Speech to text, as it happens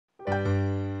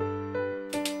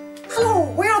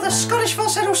Scottish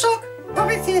Falsetto Sock,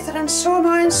 Puppet Theatre, and so am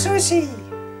I and Susie.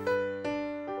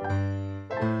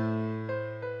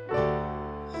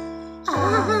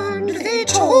 And they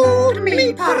told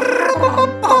me,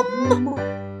 pa-ra-pa-pum-pum,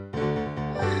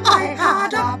 I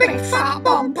had a big fat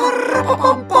bum,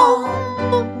 pa-ra-pa-pum-pum.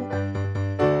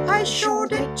 I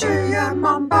showed it to your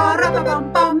mum,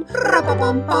 pa-ra-pa-pum-pum,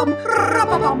 ra-pa-pum-pum,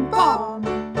 ra-pa-pum-pum.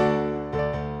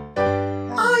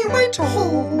 I went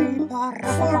home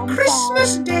for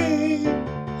Christmas Day.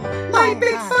 My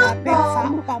big fat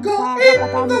bum got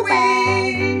in the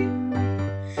way.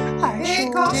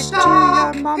 It got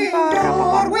stuck in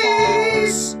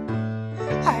doorways.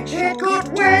 It got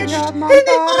wedged in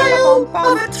the aisle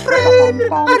of a train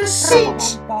and a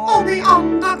seat on the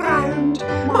underground.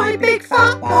 My big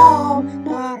fat bum,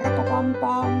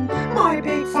 my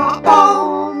big fat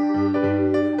bum.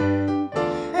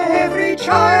 Every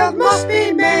child must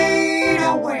be made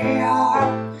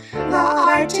aware that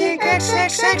I take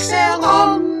XXXL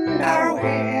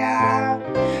underwear,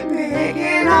 big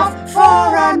enough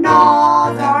for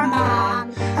another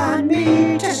man and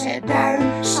me to sit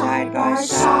down side by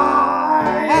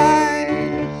side.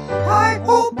 I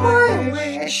hope my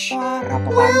wish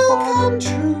will come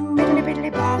true,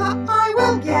 that I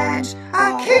will get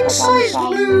a king-size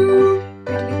glue,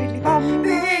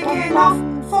 big enough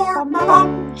for my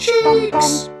bum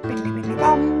cheeks, big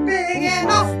enough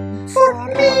for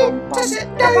me to sit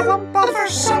down, and for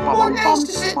someone else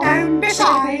to sit down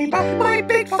beside my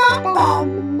big fat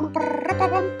bum,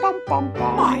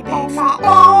 my big fat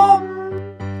bum,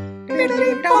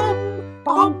 biddly-dum,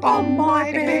 bum,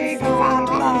 my big fat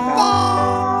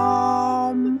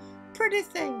bum. Pretty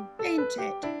thing, ain't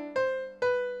it?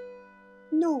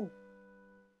 No.